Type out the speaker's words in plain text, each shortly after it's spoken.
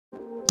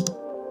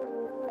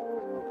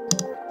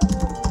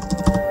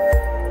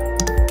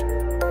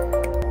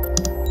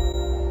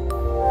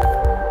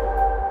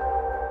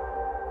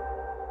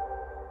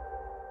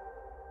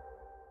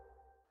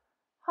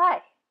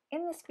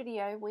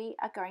video, we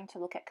are going to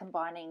look at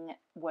combining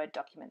Word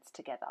documents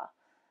together.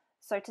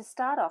 So to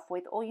start off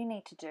with, all you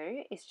need to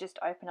do is just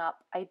open up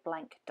a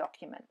blank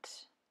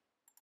document.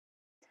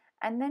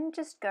 And then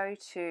just go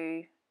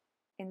to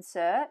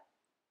Insert,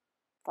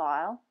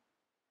 File,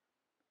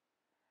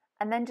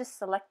 and then just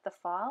select the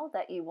file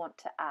that you want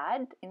to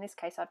add. In this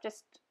case, I've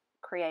just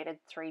created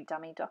 3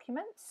 dummy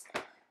documents.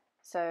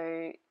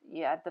 So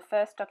you add the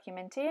first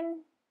document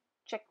in,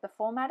 check the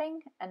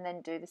formatting, and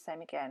then do the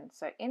same again.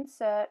 So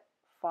Insert,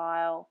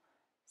 File,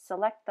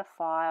 select the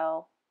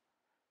file,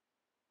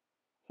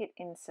 hit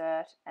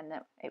Insert, and then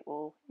it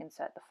will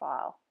insert the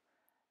file.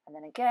 And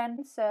then again,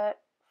 Insert,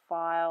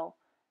 File,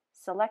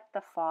 select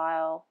the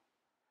file,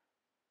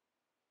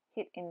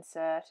 hit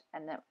Insert,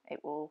 and then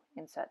it will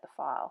insert the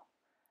file.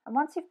 And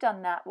once you've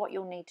done that, what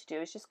you'll need to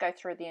do is just go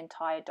through the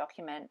entire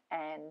document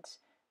and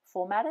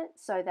format it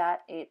so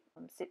that it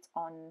sits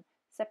on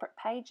separate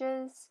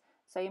pages.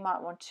 So you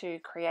might want to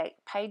create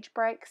page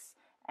breaks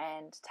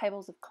and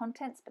tables of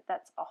contents, but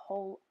that's a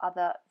whole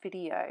other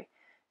video.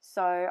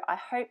 So I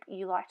hope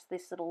you liked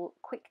this little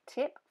quick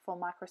tip for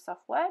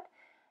Microsoft Word.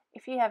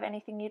 If you have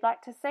anything you'd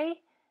like to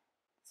see,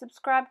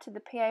 subscribe to the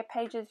PA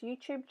Pages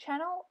YouTube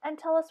channel and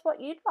tell us what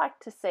you'd like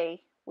to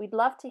see. We'd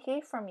love to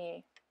hear from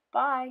you.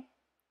 Bye.